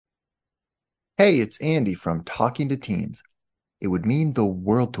Hey, it's Andy from Talking to Teens. It would mean the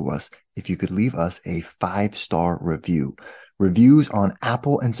world to us if you could leave us a 5-star review. Reviews on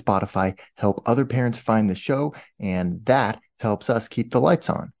Apple and Spotify help other parents find the show, and that helps us keep the lights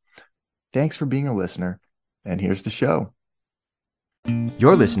on. Thanks for being a listener, and here's the show.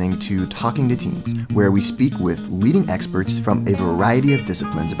 You're listening to Talking to Teens, where we speak with leading experts from a variety of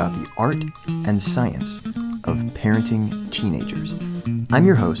disciplines about the art and science of parenting teenagers. I'm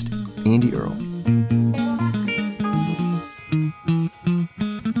your host, Andy Earle.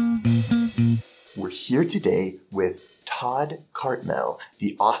 We're here today with Todd Cartmel,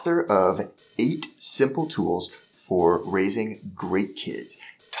 the author of 8 Simple Tools for Raising Great Kids.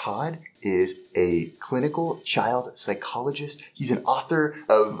 Todd is a clinical child psychologist. He's an author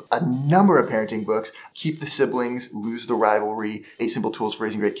of a number of parenting books: Keep the Siblings, Lose the Rivalry, 8 Simple Tools for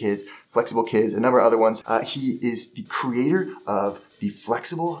Raising Great Kids, Flexible Kids, a number of other ones. He is the creator of the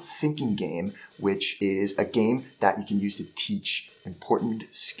Flexible Thinking Game, which is a game that you can use to teach important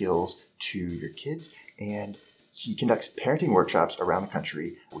skills to your kids. And he conducts parenting workshops around the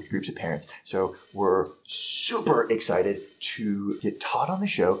country with groups of parents. So we're super excited to get Todd on the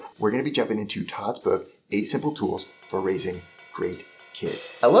show. We're going to be jumping into Todd's book, 8 Simple Tools for Raising Great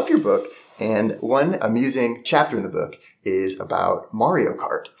Kids. I love your book, and one amusing chapter in the book is about Mario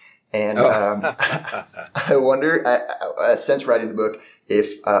Kart. And I wonder, since writing the book,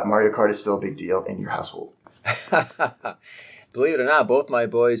 if Mario Kart is still a big deal in your household. Believe it or not, both my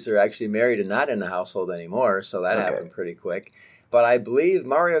boys are actually married and not in the household anymore, so that happened pretty quick. But I believe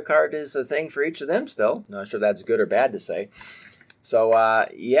Mario Kart is a thing for each of them still. Not sure that's good or bad to say. So,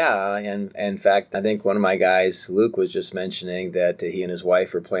 and in fact, I think one of my guys, Luke, was just mentioning that he and his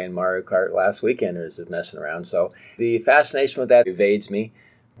wife were playing Mario Kart last weekend or just messing around. So the fascination with that evades me.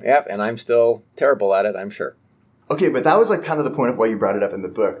 Yep, and I'm still terrible at it, I'm sure. Okay, but that was like kind of the point of why you brought it up in the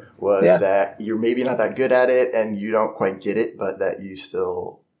book, was that you're maybe not that good at it and you don't quite get it, but that you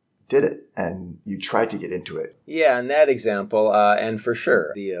still did it and you tried to get into it. Yeah, in that example, and for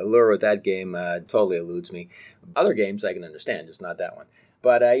sure, the allure with that game totally eludes me. Other games I can understand, just not that one.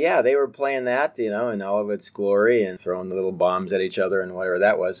 But they were playing that, in all of its glory and throwing the little bombs at each other and whatever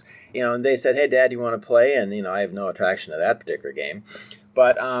that was. And they said, "Hey, Dad, you want to play?" And, I have no attraction to that particular game.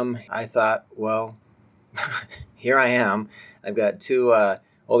 But I thought, well, here I am. I've got 2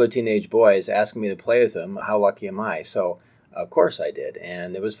 older teenage boys asking me to play with them. How lucky am I? So, of course I did.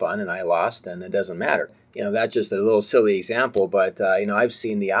 And it was fun, and I lost, and it doesn't matter. That's just a little silly example, but, I've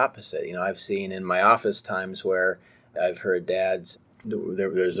seen the opposite. I've seen in my office times where I've heard dads,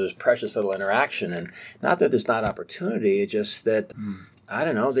 there's this precious little interaction. And not that there's not opportunity, it's just that, I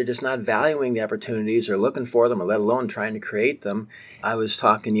don't know, they're just not valuing the opportunities or looking for them, or let alone trying to create them. I was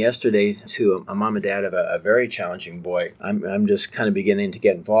talking yesterday to a mom and dad of a very challenging boy. I'm just kind of beginning to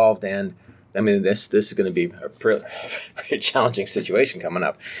get involved, and I mean, this is going to be a pretty challenging situation coming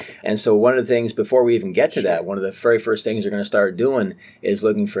up. And so one of the things, before we even get to that, one of the very first things they're going to start doing is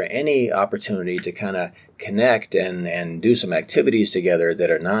looking for any opportunity to kind of connect and do some activities together that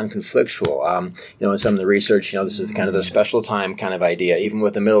are non-conflictual. In some of the research, this is kind of the special time kind of idea, even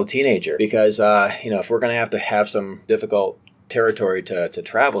with a middle teenager, because, if we're going to have some difficult territory to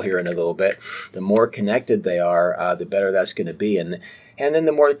travel here in a little bit, the more connected they are, the better that's going to be. And then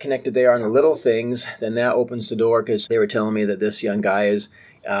the more connected they are in the little things, then that opens the door, because they were telling me that this young guy is,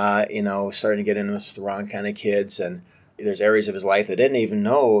 starting to get in with the wrong kind of kids, and there's areas of his life that didn't even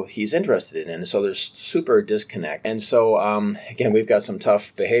know he's interested in. And so there's super disconnect. And so, again, we've got some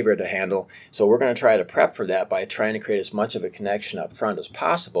tough behavior to handle. So we're going to try to prep for that by trying to create as much of a connection up front as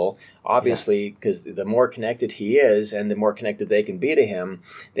possible. Obviously, because the more connected he is and the more connected they can be to him,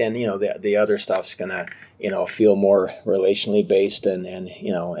 then, the other stuff's going to, feel more relationally based and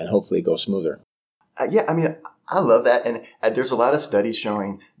hopefully go smoother. I love that. And there's a lot of studies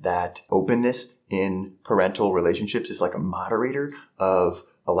showing that openness in parental relationships is like a moderator of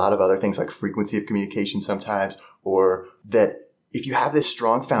a lot of other things, like frequency of communication sometimes, or that if you have this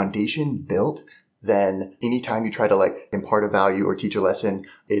strong foundation built, then anytime you try to like impart a value or teach a lesson,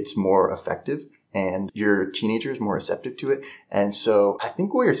 it's more effective and your teenager is more receptive to it. And so I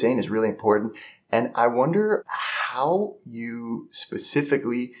think what you're saying is really important. And I wonder how you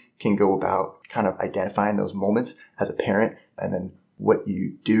specifically can go about kind of identifying those moments as a parent, and then what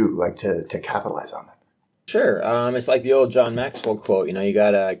you do like to capitalize on them. Sure. It's like the old John Maxwell quote, you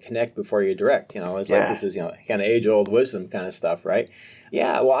got to connect before you direct. It's like this is, kind of age-old wisdom kind of stuff, right?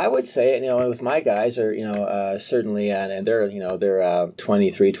 Yeah, well, I would say, with my guys are, certainly, and they're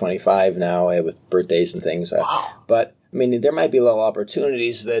 23, 25 now with birthdays and things. But, I mean, there might be little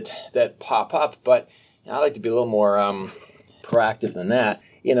opportunities that pop up, but I like to be a little more proactive than that.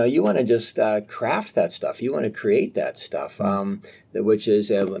 you want to just craft that stuff. You want to create that stuff, which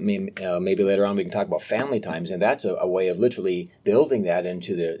is, maybe later on we can talk about family times, and that's a way of literally building that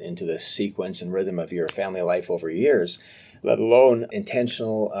into the sequence and rhythm of your family life over years, let alone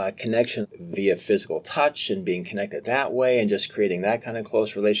intentional connection via physical touch and being connected that way and just creating that kind of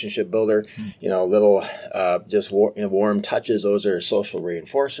close relationship builder. Little warm touches, those are social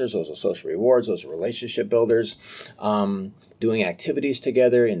reinforcers, those are social rewards, those are relationship builders. Doing activities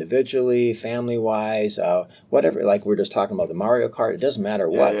together individually, family-wise, whatever, like we're just talking about the Mario Kart, it doesn't matter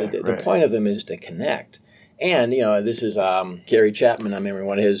what. The point of them is to connect. And, this is Gary Chapman. I remember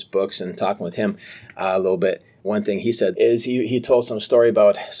one of his books and talking with him a little bit. One thing he said is he told some story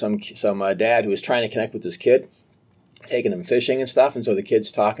about some dad who was trying to connect with his kid, taking him fishing and stuff. And so the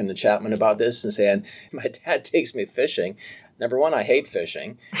kid's talking to Chapman about this and saying, my dad takes me fishing. Number one, I hate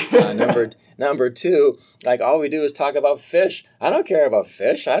fishing. Number two, like all we do is talk about fish. I don't care about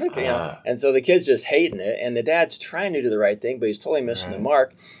fish. I don't care. And so the kid's just hating it. And the dad's trying to do the right thing, but he's totally missing the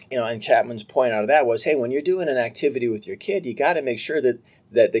mark. And Chapman's point out of that was, hey, when you're doing an activity with your kid, you got to make sure that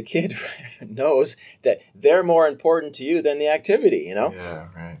the kid knows that they're more important to you than the activity, Yeah,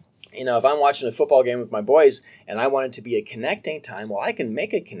 right. If I'm watching a football game with my boys and I want it to be a connecting time, well, I can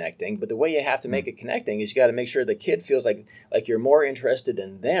make it connecting, but the way you have to make it connecting is you got to make sure the kid feels like you're more interested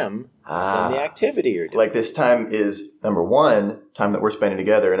in them than the activity you're doing. Like this time is, number one, time that we're spending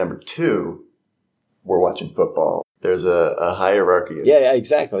together, and number two, we're watching football. There's a hierarchy. Yeah,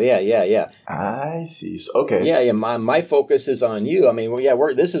 exactly. Yeah. I see. Okay. Yeah. My focus is on you. I mean,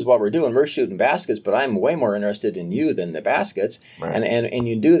 this is what we're doing. We're shooting baskets, but I'm way more interested in you than the baskets. Right. And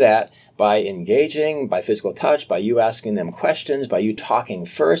you do that by engaging, by physical touch, by you asking them questions, by you talking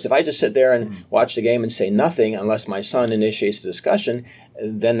first. If I just sit there and watch the game and say nothing unless my son initiates the discussion,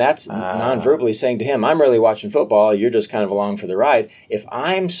 then that's non-verbally saying to him, I'm really watching football, you're just kind of along for the ride. If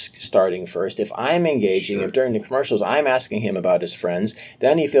I'm starting first, if I'm engaging, if during the commercials I'm asking him about his friends,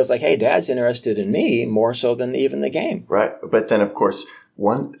 then he feels like, hey, Dad's interested in me more so than even the game. Right. But then, of course,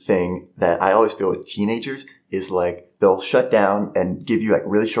 one thing that I always feel with teenagers is like they'll shut down and give you like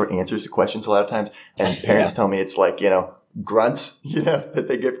really short answers to questions a lot of times. And parents tell me it's like, grunts, that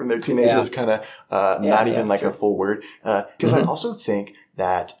they get from their teenagers, kind of not even like a full word. Because I also think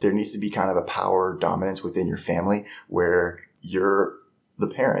that there needs to be kind of a power dominance within your family where you're the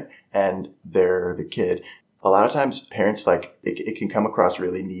parent and they're the kid. A lot of times parents, like, it can come across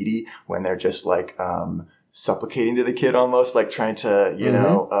really needy when they're just like, supplicating to the kid almost, like trying to,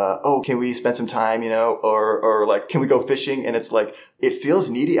 can we spend some time, or like, can we go fishing? And it's like, it feels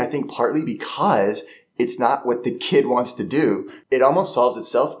needy, I think partly because it's not what the kid wants to do. It almost solves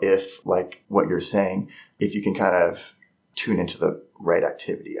itself if, like what you're saying, if you can kind of tune into the right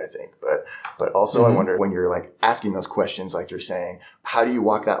activity, I think. But also I wonder when you're like asking those questions, like you're saying, how do you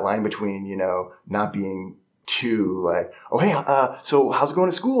walk that line between, not being too like, oh, hey, so how's it going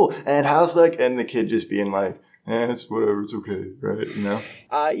to school? And and the kid just being like, it's whatever, it's okay, right?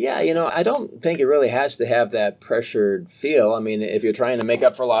 I don't think it really has to have that pressured feel. I mean, if you're trying to make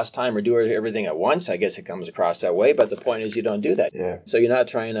up for lost time or do everything at once, I guess it comes across that way. But the point is you don't do that. Yeah. So you're not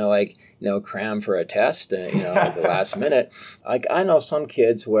trying to cram for a test, at the last minute. Like I know some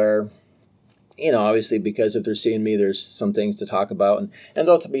kids where, obviously because if they're seeing me, there's some things to talk about and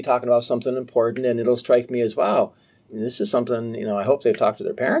they'll be talking about something important and it'll strike me as, wow, this is something, I hope they've talked to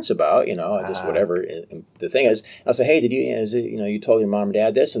their parents about, just whatever the thing is. I'll say, hey, you told your mom or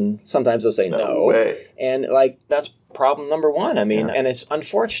dad this? And sometimes they'll say no. Way. And that's problem number one. I mean, and it's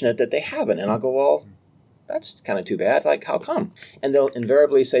unfortunate that they haven't. And I'll go, well, that's kind of too bad. Like, how come? And they'll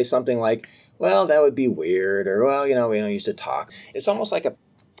invariably say something like, well, that would be weird. Or, well, we don't used to talk. It's almost like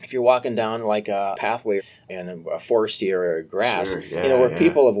if you're walking down like a pathway in a forest or grass, where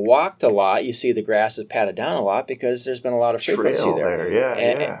people have walked a lot, you see the grass is patted down a lot because there's been a lot of frequency trail there.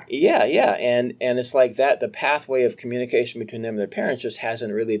 And it's like that. The pathway of communication between them and their parents just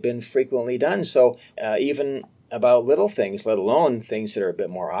hasn't really been frequently done. So even about little things, let alone things that are a bit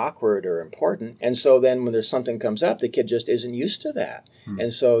more awkward or important. And so then when there's something comes up, the kid just isn't used to that.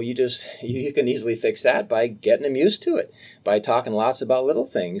 And so you can easily fix that by getting them used to it, by talking lots about little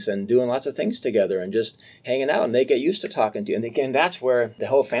things and doing lots of things together and just hanging out, and they get used to talking to you. And again, that's where the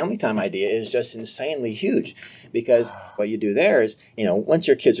whole family time idea is just insanely huge, because what you do there is, once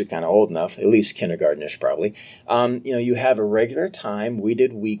your kids are kind of old enough, at least kindergartenish probably, you have a regular time. We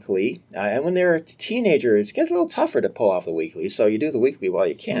did weekly. And when they're teenagers, it gets a little tougher to pull off the weekly, so you do the weekly while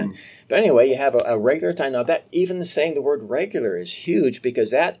you can. But anyway, you have a regular time. Now, that even saying the word regular is huge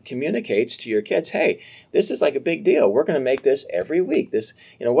because that communicates to your kids, hey, this is like a big deal. We're going to make this every week. This,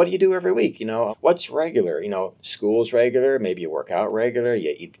 what do you do every week? What's regular? School's regular. Maybe you work out regular.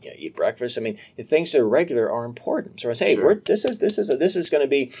 You eat breakfast. I mean, the things that are regular are important. So I say, hey, this is going to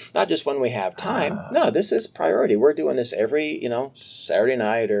be not just when we have time. No, this is priority. We're doing this every Saturday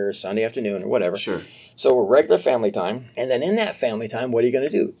night or Sunday afternoon or whatever. Sure. So regular family time. And then in that family time, what are you going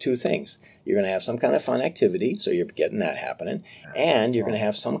to do? Two things. You're going to have some kind of fun activity, so you're getting that happening, and you're going to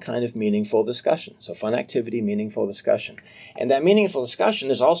have some kind of meaningful discussion. So fun activity, meaningful discussion. And that meaningful discussion,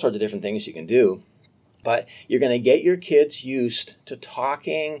 there's all sorts of different things you can do. But you're going to get your kids used to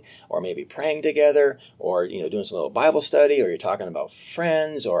talking or maybe praying together or, doing some little Bible study, or you're talking about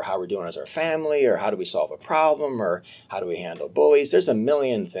friends or how we're doing as our family or how do we solve a problem or how do we handle bullies. There's a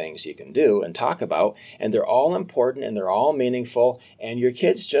million things you can do and talk about, and they're all important and they're all meaningful, and your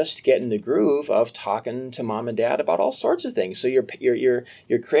kids just get in the groove of talking to mom and dad about all sorts of things. So you're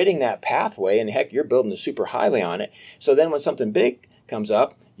creating that pathway, and heck, you're building a super highway on it. So then when something big comes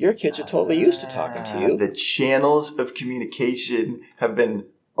up, your kids are totally used to talking to you. The channels of communication have been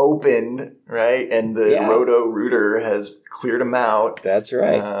opened, right? And the Roto-Rooter has cleared them out. That's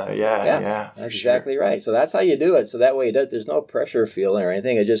right. That's exactly right. So that's how you do it. So that way there's no pressure feeling or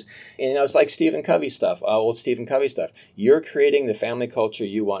anything. It just, it's like Stephen Covey stuff, old Stephen Covey stuff. You're creating the family culture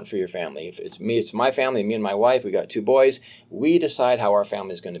you want for your family. If it's me, it's my family, me and my wife, we got 2 boys. We decide how our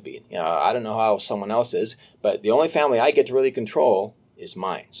family is going to be. I don't know how someone else is, but the only family I get to really control is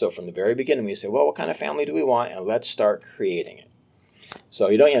mine. So from the very beginning, we say, well, what kind of family do we want? And let's start creating it. So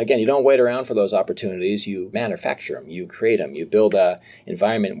you don't wait around for those opportunities. You manufacture them. You create them. You build an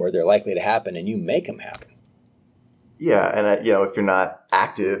environment where they're likely to happen, and you make them happen. Yeah, and if you're not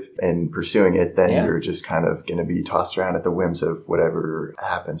active in pursuing it, then you're just kind of going to be tossed around at the whims of whatever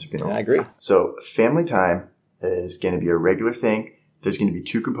happens. I agree. So family time is going to be a regular thing. There's going to be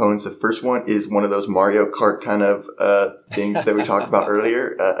 2 components. The first one is one of those Mario Kart kind of things that we talked about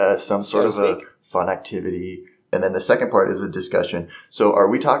earlier, some sort of a fun activity. And then the second part is a discussion. So are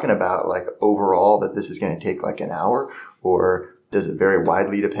we talking about like overall that this is going to take like an hour, or does it vary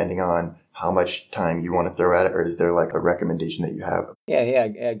widely depending on how much time you want to throw at it, or is there like a recommendation that you have?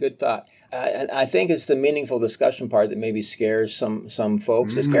 Yeah, good thought. I think it's the meaningful discussion part that maybe scares some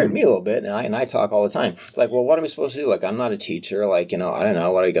folks. It scared me a little bit, and I talk all the time. It's like, well, what am I supposed to do? Like, I'm not a teacher. Like, I don't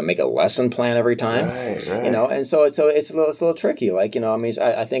know. What are you gonna make a lesson plan every time? Right. And so it's a little tricky. Like,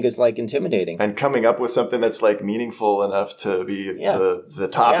 I think it's like intimidating. And coming up with something that's like meaningful enough to be the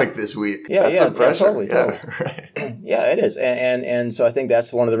topic this week. That's some pressure. Totally. Right. Yeah, it is. And so I think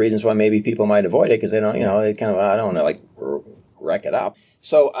that's one of the reasons why maybe people might avoid it, because they don't, they kind of, I don't want to like wreck it up.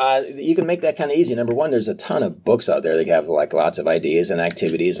 So you can make that kind of easy. Number one, there's a ton of books out there that have like lots of ideas and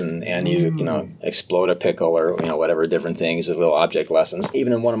activities, and you explode a pickle or whatever different things as little object lessons.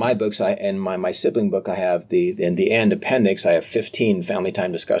 Even in one of my books, in my sibling book, I have in the end appendix, I have 15 family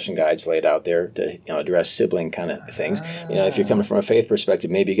time discussion guides laid out there to address sibling kind of things. If you're coming from a faith perspective,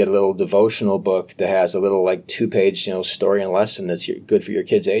 maybe you get a little devotional book that has a little like 2-page story and lesson that's good for your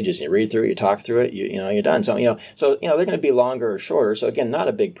kids' ages. And you read through it, you talk through it, you're done. So they're going to be longer or shorter. So again, not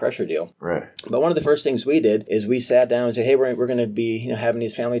a big pressure deal. Right. But one of the first things we did is we sat down and said, hey, we're going to be having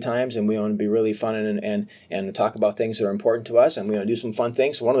these family times, and we want to be really fun and talk about things that are important to us, and we want to do some fun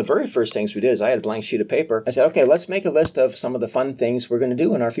things. So one of the very first things we did is I had a blank sheet of paper. I said, okay, let's make a list of some of the fun things we're going to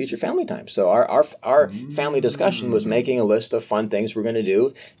do in our future family times. So our family discussion was making a list of fun things we're going to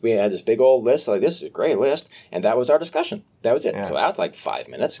do. We had this big old list, like this is a great list, and that was our discussion. That was it. Yeah. So that's like 5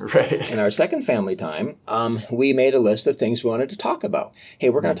 minutes. Right. In our second family time, we made a list of things we wanted to talk about.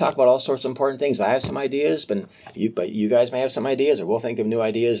 Hey, we're going to talk about all sorts of important things. I have some ideas, but you guys may have some ideas, or we'll think of new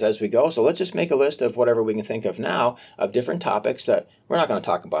ideas as we go. So let's just make a list of whatever we can think of now of different topics that we're not going to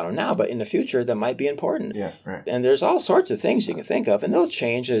talk about them now, but in the future that might be important. Yeah, right. And there's all sorts of things you can think of, and they'll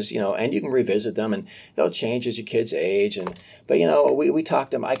change as, and you can revisit them, and they'll change as your kids age. But we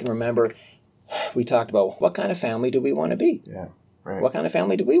talked I can remember we talked about what kind of family do we want to be? Yeah. Right. What kind of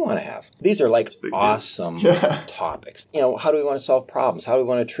family do we want to have? These are like awesome topics. How do we want to solve problems? How do we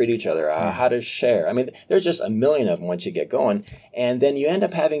want to treat each other? How to share? I mean, there's just a million of them once you get going. And then you end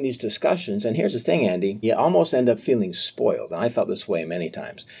up having these discussions. And here's the thing, Andy, you almost end up feeling spoiled. And I felt this way many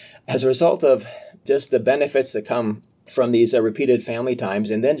times. As a result of just the benefits that come from these repeated family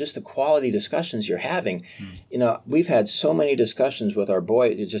times, and then just the quality discussions you're having. We've had so many discussions with our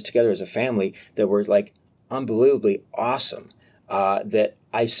boys just together as a family that were like unbelievably awesome. That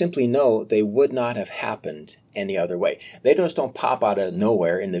I simply know they would not have happened any other way. They just don't pop out of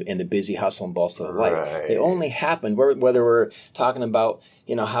nowhere in the busy hustle and bustle of life. Right. They only happen whether we're talking about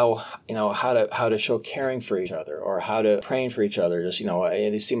how to show caring for each other, or how to praying for each other. Just I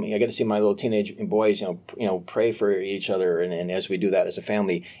get to see my little teenage boys pray for each other, and as we do that as a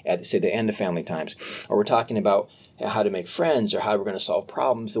family at say the end of family times, or we're talking about how to make friends, or how we're going to solve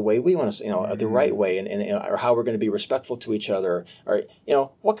problems the way we want to, the right way, and or how we're going to be respectful to each other, or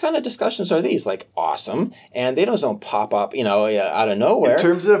what kind of discussions are these? Like, awesome, and they don't pop up out of nowhere. In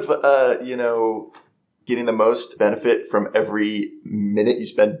terms of getting the most benefit from every minute you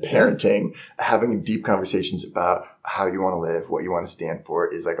spend parenting, having deep conversations about how you want to live, what you want to stand for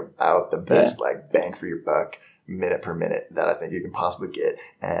is like about the best like bang for your buck minute per minute that I think you can possibly get.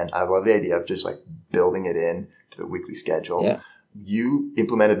 And I love the idea of just like building it in to the weekly schedule. Yeah. You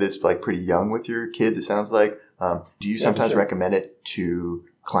implemented this like pretty young with your kids, it sounds like. Do you sometimes recommend it to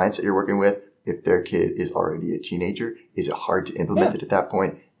clients that you're working with if their kid is already a teenager? Is it hard to implement it at that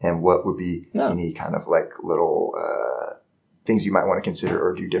point? And what would be any kind of like little things you might want to consider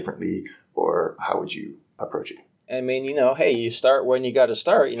or do differently, or how would you approach it? I mean, hey, you start when you got to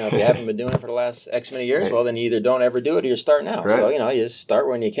start. If you haven't been doing it for the last X many years, well, then you either don't ever do it or you start now. Right. So, you just start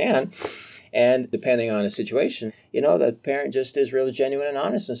when you can. And depending on the situation, the parent just is really genuine and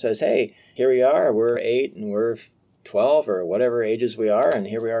honest and says, hey, here we are, we're 8 and we're 12 or whatever ages we are, and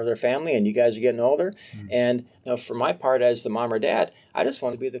here we are as their family, and you guys are getting older. Mm-hmm. And for my part, as the mom or dad, I just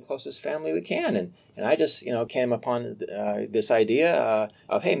want to be the closest family we can. And I just came upon this idea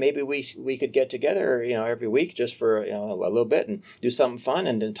of, hey, maybe we could get together every week just for a little bit and do something fun,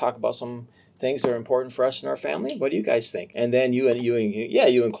 and then talk about some things that are important for us and our family. What do you guys think? And then you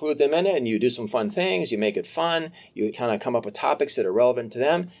include them in it, and you do some fun things. You make it fun. You kind of come up with topics that are relevant to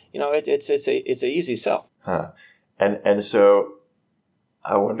them. It's an easy sell. Huh. And so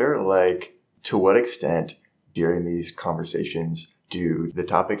I wonder, like, to what extent during these conversations do the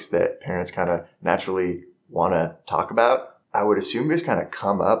topics that parents kind of naturally want to talk about, I would assume just kind of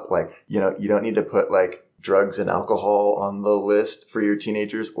come up, like, you don't need to put like drugs and alcohol on the list for your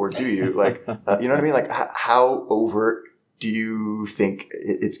teenagers, or do you? Like, you know what I mean? Like, how overt do you think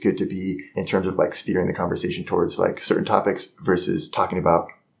it's good to be in terms of like steering the conversation towards like certain topics versus talking about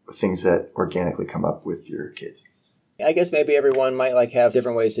things that organically come up with your kids? I guess maybe everyone might like have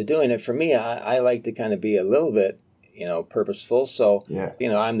different ways of doing it. For me, I like to kind of be a little bit, purposeful. So,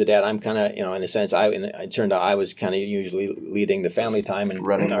 I'm the dad. I'm kind of, in a sense, it turned out I was kind of usually leading the family time and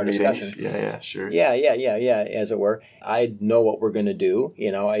running our discussion. Yeah, sure. Yeah, as it were. I know what we're going to do,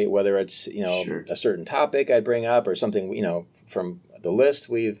 whether it's, sure. a certain topic I'd bring up or something, from the list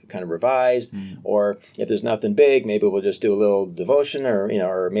we've kind of revised, or if there's nothing big, maybe we'll just do a little devotion,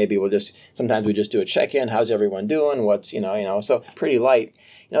 or maybe sometimes we just do a check-in. How's everyone doing? What's, so pretty light.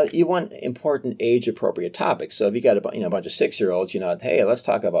 You want important age-appropriate topics. So if you got a bunch of 6-year-olds, hey, let's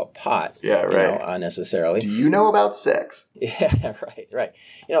talk about pot. Yeah, right. Unnecessarily. Do you know about sex? Yeah, right.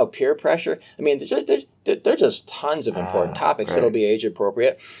 Peer pressure. I mean, there's just tons of important topics that'll be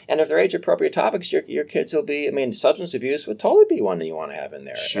age-appropriate. And if they're age-appropriate topics, your kids will be, substance abuse would totally be one that you want to have in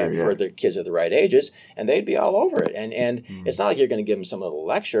there for the kids at the right ages, and they'd be all over it. And it's not like you're going to give them some little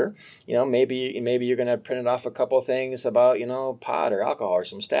lecture. Maybe you're going to print off a couple of things about, pot or alcohol or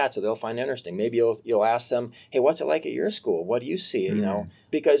some stats that they'll find interesting. Maybe you'll ask them, hey, what's it like at your school? What do you see?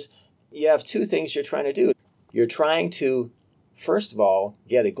 Because you have two things you're trying to do. You're trying to, first of all,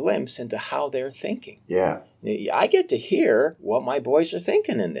 get a glimpse into how they're thinking. Yeah. I get to hear what my boys are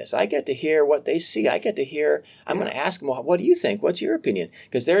thinking in this. I get to hear what they see. I get to hear, I'm going to ask them, well, what do you think? What's your opinion?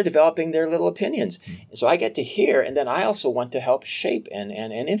 Because they're developing their little opinions. So I get to hear, and then I also want to help shape and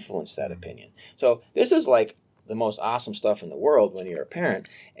influence that opinion. So this is like the most awesome stuff in the world when you're a parent.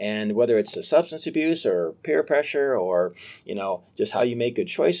 And whether it's a substance abuse or peer pressure or, just how you make good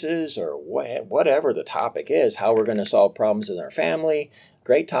choices or whatever the topic is, how we're going to solve problems in our family,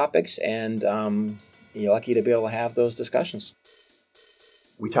 great topics. And you're lucky to be able to have those discussions.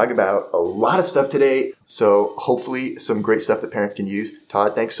 We talked about a lot of stuff today, so hopefully some great stuff that parents can use.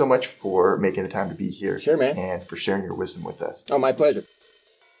 Todd, thanks so much for making the time to be here. Sure, man. And for sharing your wisdom with us. Oh, my pleasure.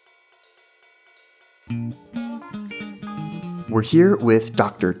 We're here with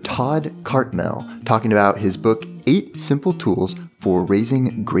Dr. Todd Cartmel talking about his book, 8 Simple Tools for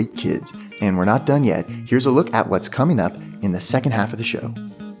Raising Great Kids. And we're not done yet. Here's a look at what's coming up in the second half of the show.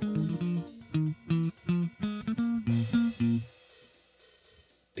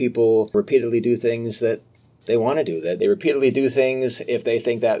 People repeatedly do things that they want to do, that they repeatedly do things if they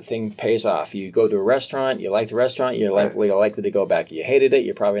think that thing pays off. You go to a restaurant, you like the restaurant, you're likely to go back. You hated it,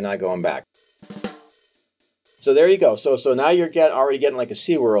 you're probably not going back. So there you go. So now you're already getting like a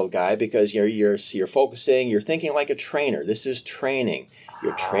SeaWorld guy because you're focusing, you're thinking like a trainer. This is training.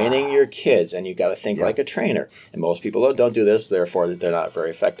 You're training your kids, and you got to think like a trainer. And most people don't do this, therefore they're not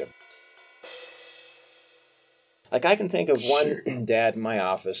very effective. Like I can think of one dad in my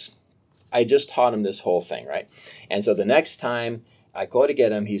office. I just taught him this whole thing, right? And so the next time I go to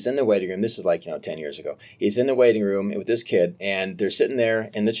get him, he's in the waiting room. This is like 10 years ago. He's in the waiting room with this kid, and they're sitting there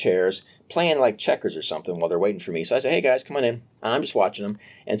in the chairs playing like checkers or something while they're waiting for me. So I say, hey guys, come on in. And I'm just watching them.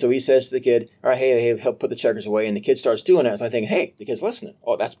 And so he says to the kid, all right, hey, he'll put the checkers away. And the kid starts doing it. So I think, hey, the kid's listening.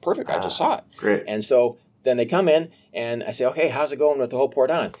 Oh, that's perfect. I just saw it. Great. And so then they come in, and I say, okay, how's it going with the whole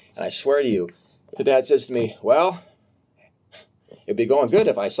port on? And I swear to you, the dad says to me, well, it'd be going good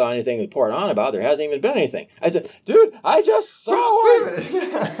if I saw anything to port on about. There hasn't even been anything. I said, dude, I just saw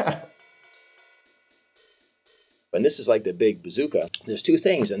one. And this is like the big bazooka. There's two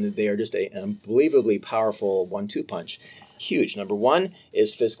things, and they are just an unbelievably powerful 1-2 punch. Huge. Number one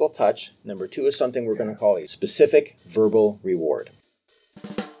is physical touch. Number two is something we're going to call a specific verbal reward.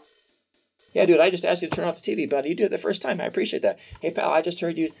 Yeah, dude, I just asked you to turn off the TV, buddy. You did it the first time. I appreciate that. Hey, pal, I just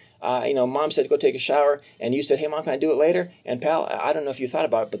heard you, Mom said go take a shower, and you said, hey, Mom, can I do it later? And, pal, I don't know if you thought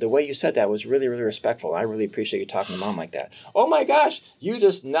about it, but the way you said that was really, really respectful. I really appreciate you talking to Mom like that. Oh, my gosh, you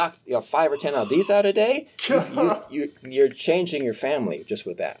just knocked 5 or 10 of these out a day? You're changing your family just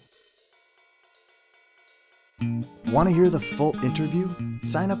with that. Want to hear the full interview?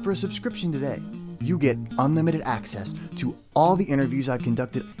 Sign up for a subscription today. You get unlimited access to all the interviews I've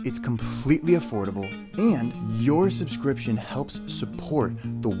conducted. It's completely affordable, and your subscription helps support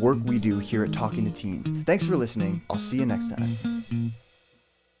the work we do here at Talking to Teens. Thanks for listening. I'll see you next time.